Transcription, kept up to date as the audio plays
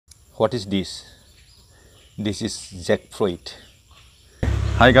What is this? This is jackfruit.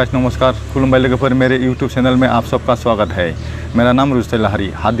 Hi guys, नमस्कार। खुलुमबाय लोगोफोर, मेरे यूट्यूब चैनल में आप सबका स्वागत है। मेरा नाम रुजुथाई लाहरी।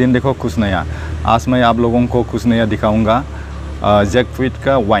 हाथ दिन देखो खुश नया। आज मैं आप लोगों को खुश नया दिखाऊंगा। जैकफ्रूट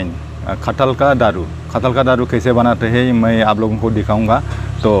का वाइन, कटहल का दारू। कटहल का दारू कैसे बनाते हैं मैं आप लोगों को दिखाऊंगा,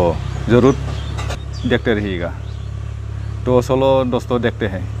 तो ज़रूर देखते रहिएगा। तो चलो दोस्तों, देखते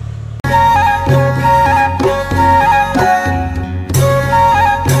हैं।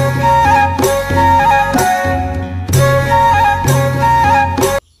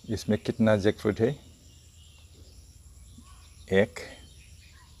 इसमें कितना जैकफ्रूट है? 1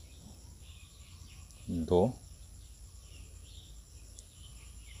 2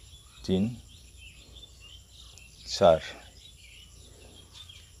 3 4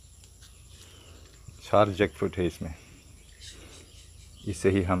 जैकफ्रूट है इसमें। इससे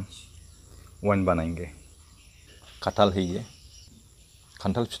ही हम वाइन बनाएंगे। कटहल है ये,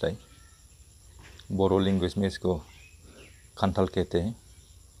 खान्थाल फिथाइ। बोरो लैंग्वेज में इसको खान्थाल कहते हैं।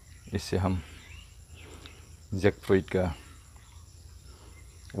 इससे हम जैकफ्रूट का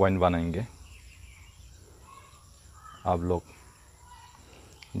वाइन बनाएंगे। आप लोग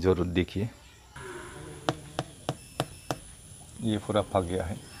ज़रूर देखिए। ये पूरा पक गया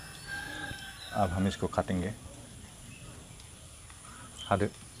है। अब हम इसको काटेंगे।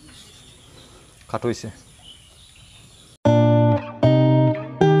 काटो इसे।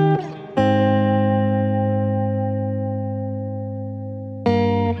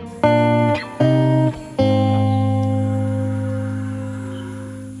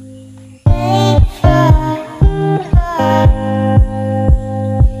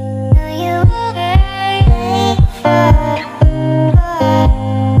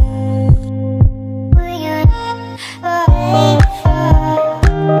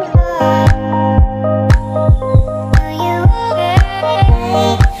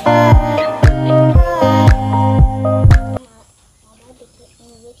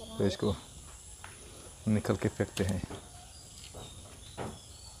 तो इसको निकल के फेंकते हैं।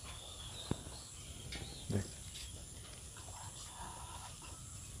 देख,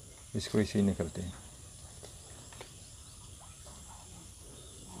 इसको इसे ही निकलते हैं।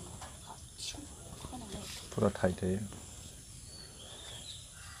 पूरा टाइट है ये।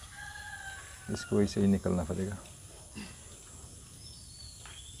 इसको इसे ही निकलना पड़ेगा।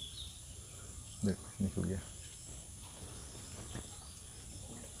 देख, निकल गया।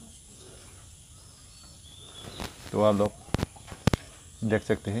 तो आप लोग देख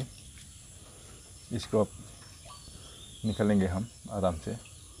सकते हैं। इसको अब निकालेंगे हम आराम से।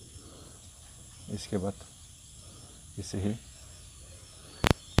 इसके बाद इसे ही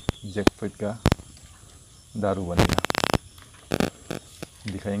जैकफ्रूट का दारू बनेगा।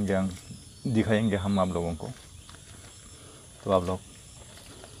 दिखाएंगे हम आप लोगों को। तो आप लोग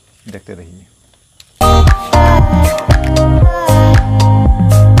देखते रहिए।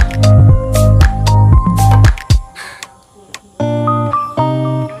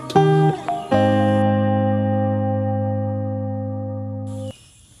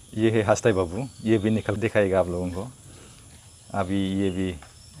 ये है हस्ताई बाबू। ये भी निकल दिखाएगा आप लोगों को। अभी ये भी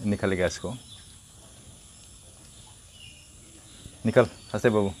निकलेगा। इसको निकल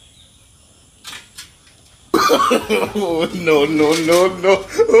हस्ताई बाबू। No no no no.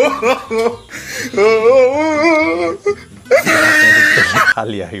 खा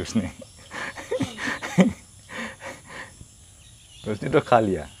लिया है उसने। उसने तो खा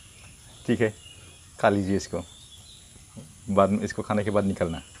लिया। ठीक है, खा लीजिए इसको। बाद में इसको खाने के बाद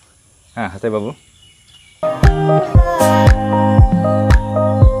निकलना। हाँ हंसे बाबू।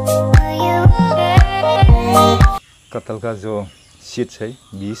 कटहल का जो सीड्स है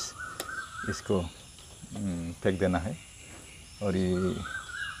 20, इसको फेंक देना है और ये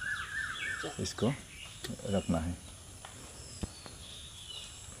इसको रखना है।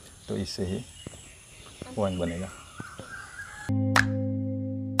 तो इससे ही वाइन बनेगा।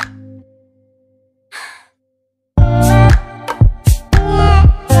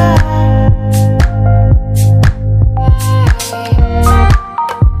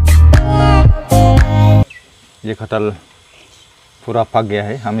 ये कटहल पूरा पक गया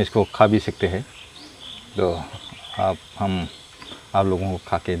है। हम इसको खा भी सकते हैं। तो आप लोगों को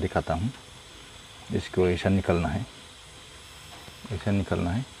खा के दिखाता हूँ। इसको ऐसा निकलना है। ऐसा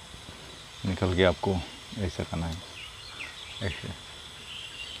निकलना है। निकल के आपको ऐसा करना है। ऐसे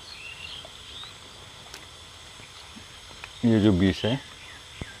ये जो बीज है,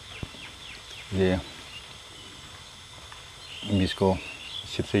 ये बीज को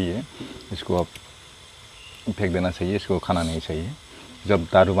सिर्फ सही है। इसको आप फेंक देना चाहिए। इसको खाना नहीं चाहिए। जब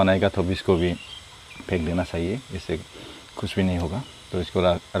दारू बनाएगा तो इसको भी फेंक देना चाहिए। इससे कुछ भी नहीं होगा। तो इसको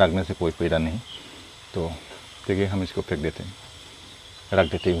रखने से कोई फ़ायदा नहीं। तो देखिए हम इसको फेंक देते हैं,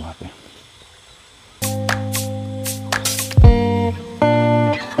 रख देते हैं वहाँ पे।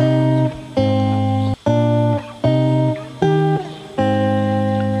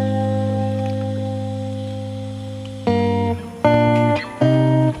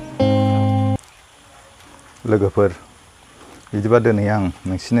 लोगोफोर बिदिबा दिनै आं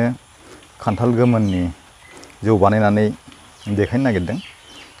नोंसिनो खान्थाल गोमोननि जौ बानायनानै देखायनो नागिरदों।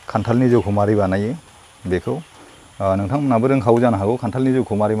 खान्थालनि जौखौ मारै बानायो बेखौ नोंथांमोनाबो रोंखागौ जानो हागौ खान्थालनि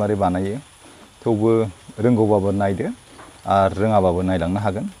जौखौ मारै बानायो। थेवबो रोंगौबाबो नायदो आरो रोङाबाबो नायलांनो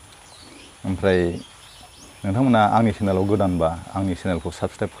हागोन। ओमफ्राय नोंथांमोना आंनि चेनेलाव गोदानबा आंनि चेनेलखौ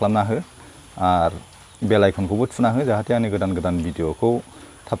साबस्क्राइब खालामना हो आरो बेल आइकनखौबो थुना हो, जाहाथे आंनि गोदान भिडिअखौ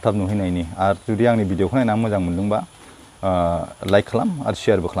थाब नुहैनायनि। आरो जुदि आंनि भिडिअखौ नायना मोजां मोनदोंबा लाइक खालाम आरो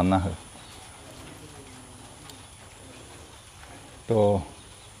शेयारबो खालामना हो। तो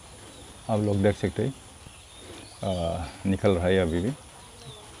आप लोग देख सकते हैं निकल रहा है अभी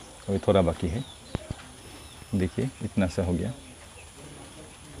थोड़ा बाकी है। देखिए इतना सा हो गया।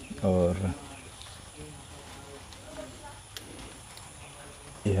 और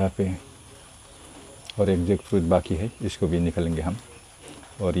यहाँ पे और एक जैक फ्रूट बाकी है, इसको भी निकालेंगे हम।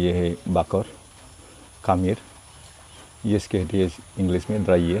 और ये है बाकर कामिर, येस कहते हैं इंग्लिश में,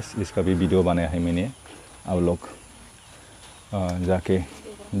 ड्राई येस। इसका भी वीडियो बनाया है मैंने, आप लोग जाके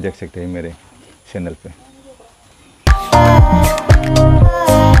देख सकते हैं मेरे चैनल पे।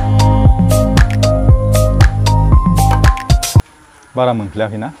 बारा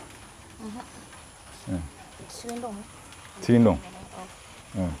मोनफ्लायाखै ना? थिगैनो दं।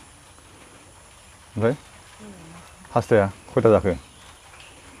 ओमफ्राय पासताया खयथा जाखो?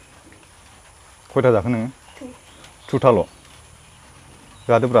 खयथा जाखो नोङो? 2थाल'।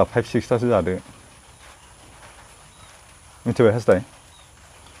 जादोब्रा 5-6थासो जादो। मिथिबाय हासथाय?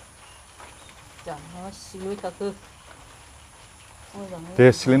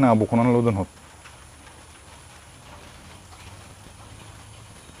 दे सिलायनाङा, बख'नानैल' दोनहर।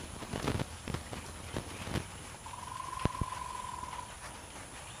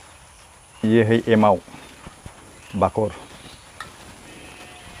 ये है एमाव, बाकर।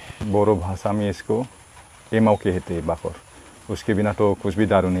 बोरो भाषा में इसको एमाव कहते हैं, बाकर। उसके बिना तो कुछ भी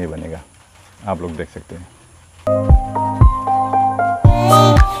दारू नहीं बनेगा, आप लोग देख सकते हैं।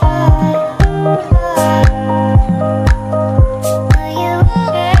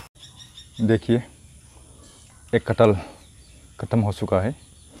 देखिए एक कटहल ख़त्म हो चुका है।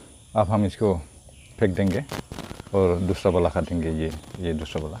 अब हम इसको फेंक देंगे और दूसरा वाला काटेंगे। ये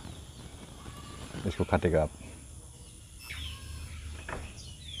दूसरा वाला, इसको काटेगा आप।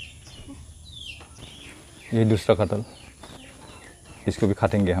 ये दूसरा कटहल, इसको भी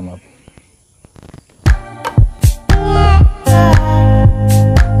काटेंगे हम अब।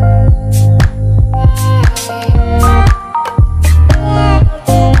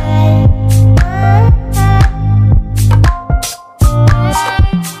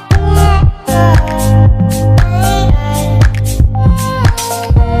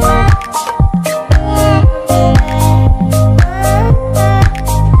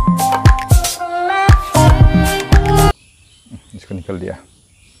 निकल दिया,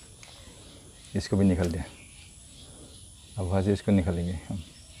 इसको भी निकल दिया। अब वहाँ से इसको निकालेंगे हम।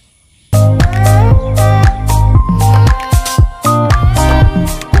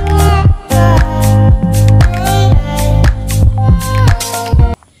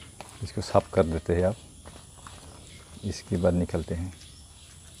 इसको साफ कर देते हैं आप, इसके बाद निकलते हैं।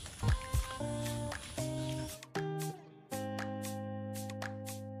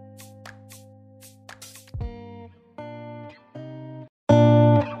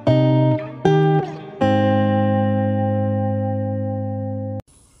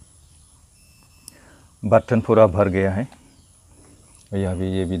 बर्तन पूरा भर गया है। यह भी,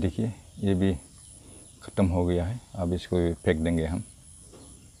 ये भी देखिए, ये भी ख़त्म हो गया है। अब इसको फेंक देंगे हम।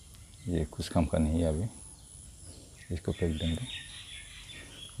 ये कुछ काम का नहीं है, अभी इसको फेंक देंगे।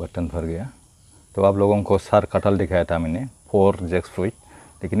 बर्तन भर गया। तो आप लोगों को 4 कटहल दिखाया था मैंने, 4 जैकफ्रूट,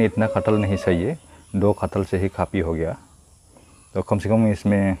 लेकिन इतना कटहल नहीं चाहिए, 2 कटहल से ही काफ़ी हो गया। तो कम से कम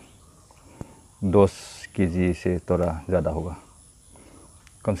इसमें 10 केजी से थोड़ा ज़्यादा होगा,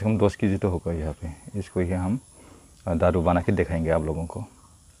 कम से कम 10 केजी तो होगा यहाँ पे। इसको ही हम दारू बना के दिखाएंगे आप लोगों को।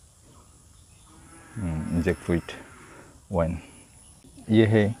 Jackfruit wine. ये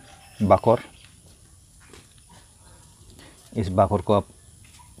है बाकर। इस बाकर को आप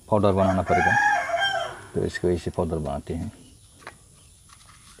पाउडर बनाना पड़ेगा, तो इसको ऐसे पाउडर बनाते हैं,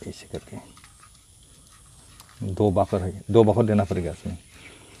 ऐसे करके। 2 बाकर है, 2 बाकर देना पड़ेगा इसमें।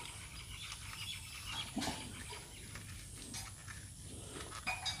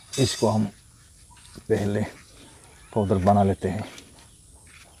 इसको हम पहले पाउडर बना लेते हैं।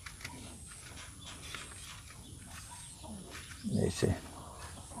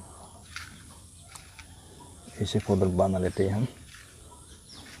 ऐसे पाउडर बना लेते हैं हम।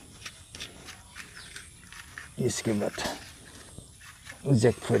 इसके बाद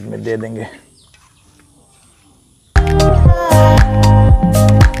जैकफ्रूट में दे देंगे।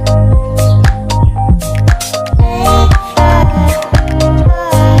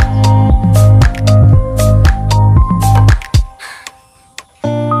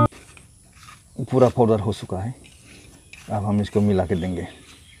 पूरा पाउडर हो चुका है, अब हम इसको मिला के देंगे।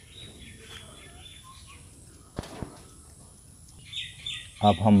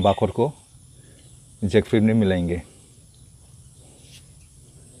 अब हम बाखर को जैकफ्रूट में मिलाएंगे।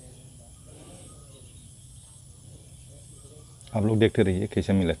 आप लोग देखते रहिए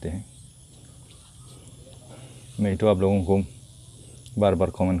कैसे मिलाते हैं। नहीं तो आप लोगों को बार बार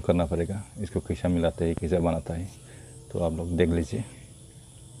कमेंट करना पड़ेगा इसको कैसा मिलाते हैं, कैसा बनाता है। तो आप लोग देख लीजिए।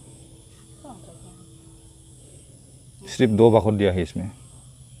 सिर्फ 2 बाखर दिया है इसमें।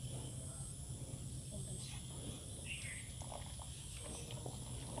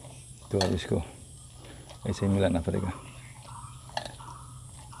 तो अब इसको ऐसे ही मिलाना पड़ेगा।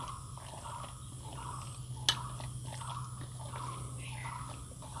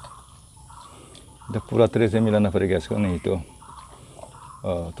 तो पूरा तरह से मिलाना पड़ेगा इसको, नहीं तो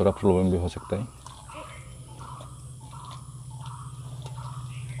थोड़ा प्रॉब्लम भी हो सकता है।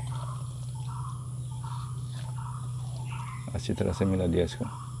 अच्छी तरह से मिला दिया इसको।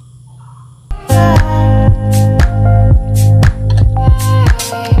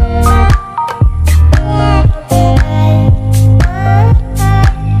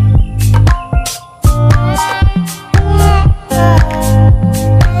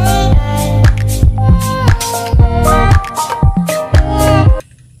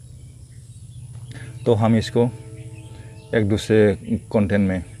 तो हम इसको एक दूसरे कंटेनर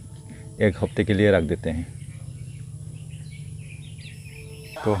में 1 हफ्ते के लिए रख देते हैं।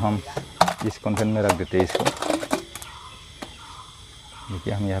 तो हम इस कंटेनर में रख देते हैं इसको।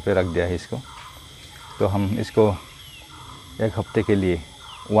 देखिए हम यहाँ पे रख दिया है इसको। तो हम इसको 1 हफ्ते के लिए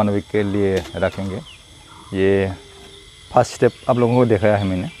 1 वीक के लिए रखेंगे। ये फर्स्ट स्टेप आप लोगों को दिखाया है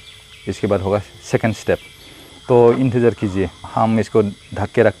मैंने। इसके बाद होगा सेकंड स्टेप। तो इंतज़ार कीजिए, हम इसको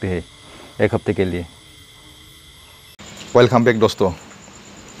ढक के रखते हैं 1 हफ्ते के लिए। वेलकम बैक दोस्तों,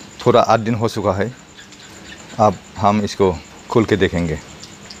 थोड़ा 8 दिन हो चुका है। अब हम इसको खोल के देखेंगे।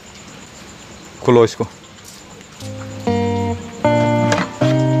 खोलो इसको।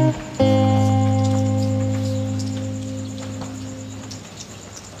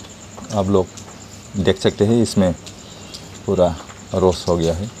 आप लोग देख सकते हैं इसमें पूरा रोस्ट हो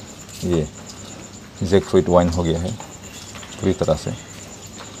गया है। ये जैकफ्रूट वाइन हो गया है पूरी तरह से।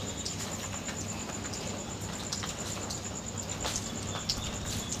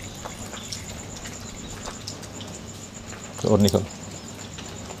 तो और निकल।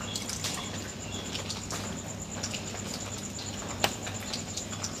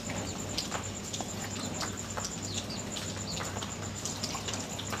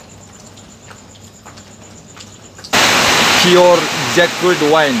 प्योर जैकफ्रूट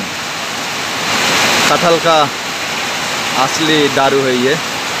वाइन, कटहल का असली दारू है ये।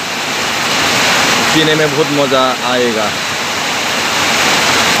 पीने में बहुत मज़ा आएगा।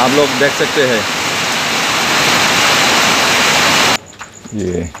 आप लोग देख सकते हैं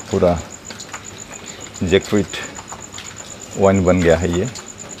ये पूरा जैकफ्रूट वाइन बन गया है। ये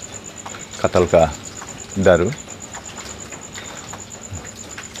कटहल का दारू।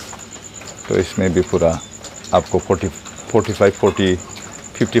 तो इसमें भी पूरा आपको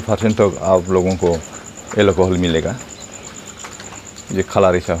 50% तक आप लोगों को एल्कोहल मिलेगा। ये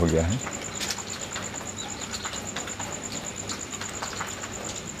कलर ऐसा हो गया है।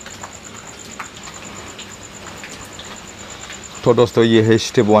 तो दोस्तों ये है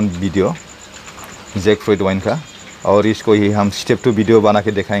स्टेप 1 वीडियो जैकफ्रूट वाइन का, और इसको ही हम स्टेप 2 वीडियो बना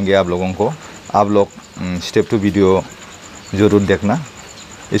के दिखाएंगे आप लोगों को। आप लोग स्टेप 2 वीडियो ज़रूर देखना।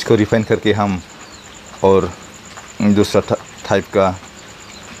 इसको रिफाइन करके हम और दूसरा टाइप का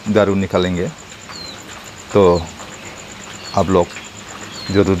दारू निकालेंगे। तो आप लोग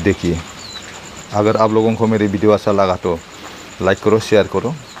ज़रूर देखिए। अगर आप लोगों को मेरी वीडियो अच्छा लगा तो लाइक करो, शेयर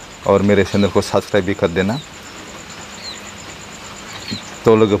करो और मेरे चैनल को सब्सक्राइब भी कर देना।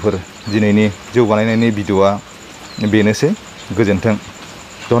 तो लोगोफोर दिनैनि जौ बानायनायनि भिडिअआ बेनोसै। गोजोन्थों,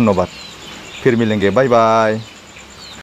 धन्यवाद। फिर मिलेंगे, बाय बाय।